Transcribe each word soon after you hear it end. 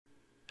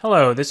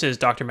Hello, this is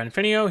Dr.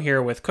 Benfinio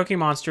here with Cookie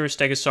Monster,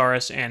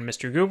 Stegosaurus, and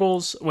Mr.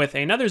 Googles with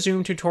another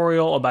Zoom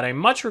tutorial about a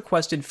much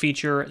requested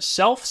feature,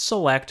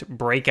 self-select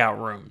breakout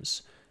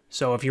rooms.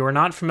 So if you are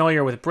not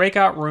familiar with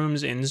breakout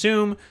rooms in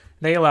Zoom,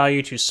 they allow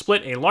you to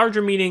split a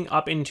larger meeting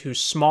up into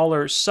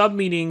smaller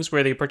sub-meetings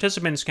where the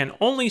participants can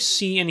only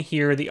see and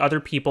hear the other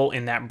people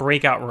in that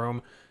breakout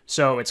room.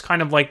 So it's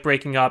kind of like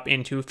breaking up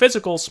into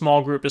physical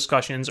small group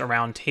discussions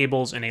around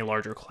tables in a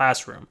larger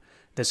classroom.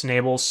 This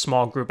enables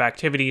small group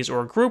activities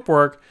or group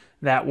work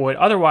that would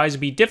otherwise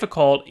be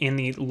difficult in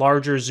the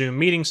larger Zoom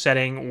meeting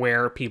setting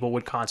where people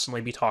would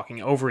constantly be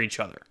talking over each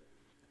other.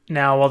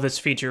 Now, while this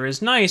feature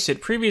is nice, it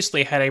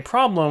previously had a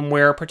problem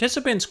where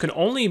participants could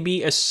only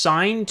be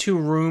assigned to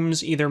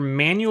rooms either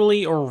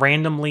manually or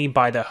randomly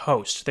by the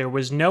host. There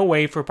was no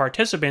way for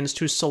participants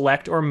to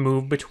select or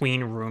move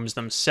between rooms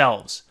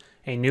themselves.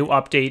 A new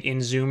update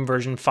in Zoom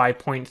version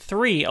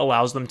 5.3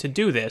 allows them to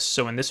do this,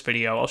 so in this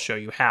video I'll show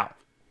you how.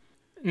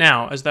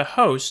 Now, as the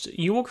host,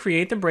 you will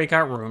create the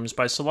breakout rooms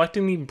by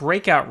selecting the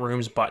Breakout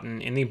Rooms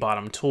button in the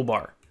bottom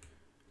toolbar.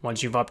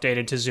 Once you've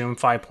updated to Zoom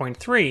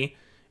 5.3,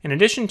 in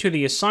addition to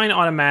the Assign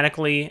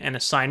Automatically and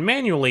Assign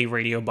Manually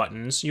radio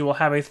buttons, you will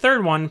have a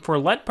third one for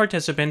Let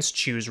Participants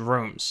Choose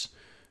Rooms.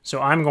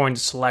 So I'm going to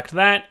select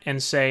that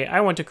and say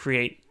I want to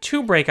create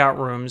 2 breakout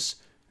rooms,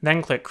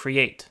 then click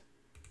Create.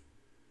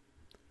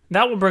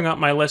 That will bring up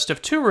my list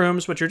of 2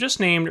 rooms, which are just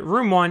named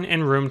Room 1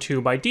 and Room 2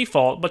 by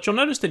default, but you'll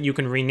notice that you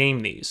can rename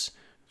these.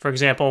 For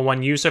example,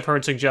 one use I've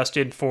heard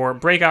suggested for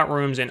breakout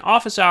rooms in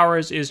office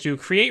hours is to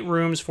create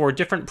rooms for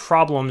different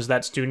problems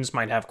that students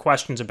might have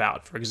questions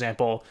about. For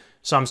example,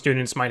 some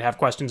students might have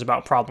questions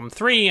about problem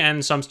 3,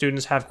 and some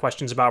students have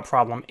questions about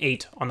problem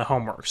 8 on the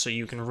homework. So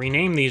you can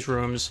rename these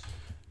rooms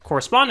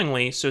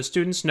correspondingly so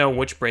students know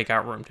which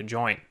breakout room to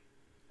join.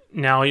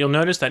 Now, you'll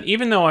notice that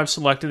even though I've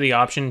selected the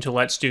option to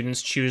let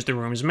students choose the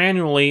rooms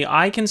manually,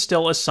 I can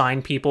still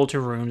assign people to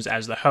rooms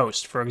as the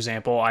host. For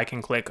example, I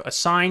can click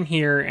Assign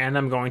here, and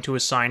I'm going to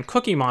assign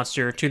Cookie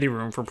Monster to the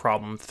room for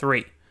problem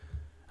 3.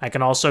 I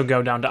can also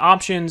go down to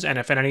Options, and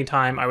if at any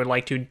time I would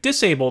like to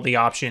disable the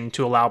option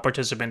to allow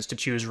participants to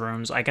choose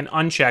rooms, I can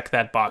uncheck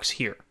that box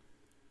here.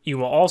 You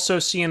will also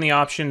see in the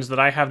options that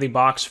I have the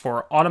box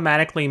for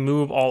Automatically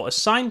Move All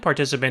Assigned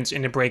Participants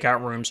into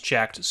Breakout Rooms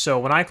checked, so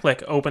when I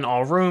click Open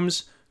All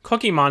Rooms,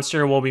 Cookie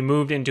Monster will be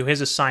moved into his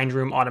assigned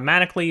room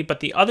automatically, but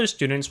the other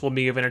students will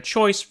be given a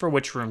choice for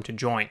which room to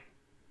join.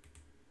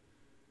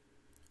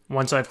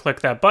 Once I've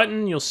clicked that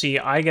button, you'll see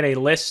I get a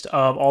list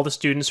of all the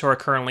students who are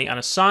currently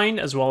unassigned,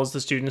 as well as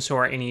the students who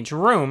are in each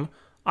room.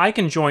 I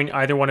can join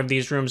either one of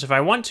these rooms if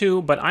I want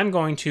to, but I'm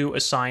going to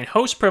assign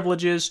host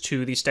privileges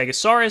to the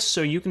Stegosaurus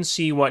so you can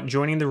see what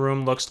joining the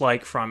room looks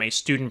like from a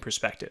student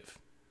perspective.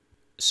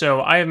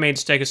 So I have made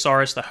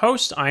Stegosaurus the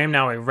host. I am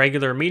now a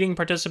regular meeting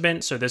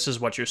participant, so this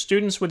is what your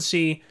students would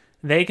see.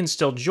 They can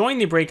still join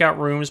the breakout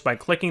rooms by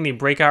clicking the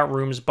Breakout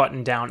Rooms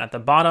button down at the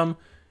bottom.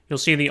 You'll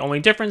see the only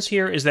difference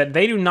here is that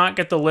they do not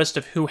get the list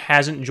of who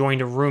hasn't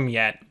joined a room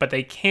yet, but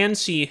they can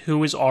see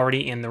who is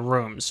already in the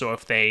room. So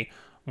if they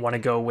want to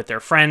go with their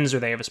friends or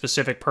they have a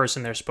specific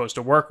person they're supposed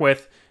to work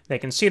with, they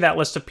can see that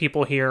list of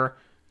people here,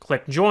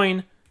 click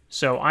Join.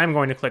 So I'm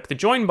going to click the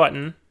Join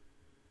button,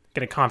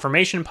 get a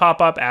confirmation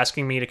pop-up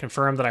asking me to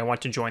confirm that I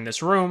want to join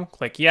this room.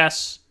 Click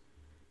Yes.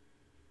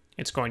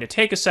 It's going to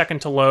take a second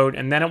to load,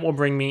 and then it will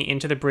bring me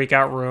into the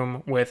breakout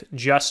room with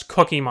just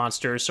Cookie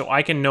Monster, so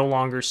I can no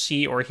longer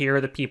see or hear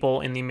the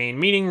people in the main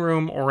meeting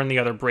room or in the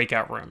other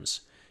breakout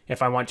rooms.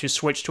 If I want to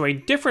switch to a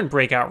different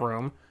breakout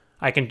room,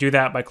 I can do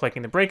that by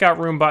clicking the Breakout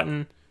Room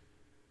button,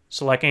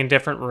 selecting a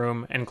different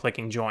room, and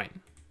clicking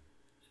Join.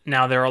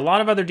 Now, there are a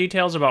lot of other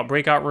details about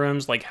breakout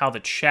rooms, like how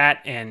the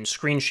chat and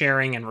screen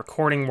sharing and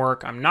recording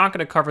work. I'm not going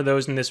to cover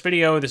those in this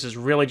video. This is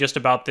really just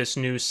about this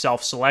new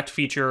self-select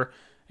feature.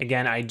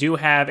 Again, I do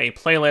have a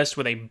playlist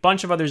with a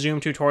bunch of other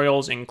Zoom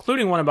tutorials,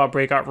 including one about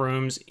breakout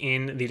rooms,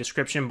 in the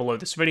description below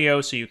this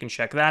video, so you can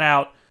check that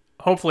out.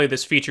 Hopefully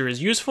this feature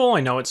is useful. I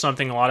know it's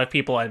something a lot of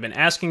people have been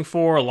asking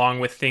for, along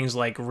with things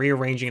like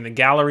rearranging the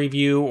gallery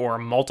view or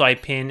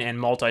multi-pin and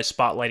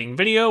multi-spotlighting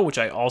video, which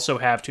I also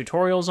have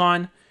tutorials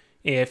on.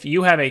 If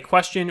you have a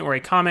question or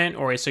a comment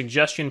or a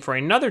suggestion for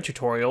another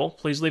tutorial,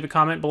 please leave a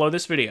comment below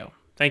this video.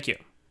 Thank you.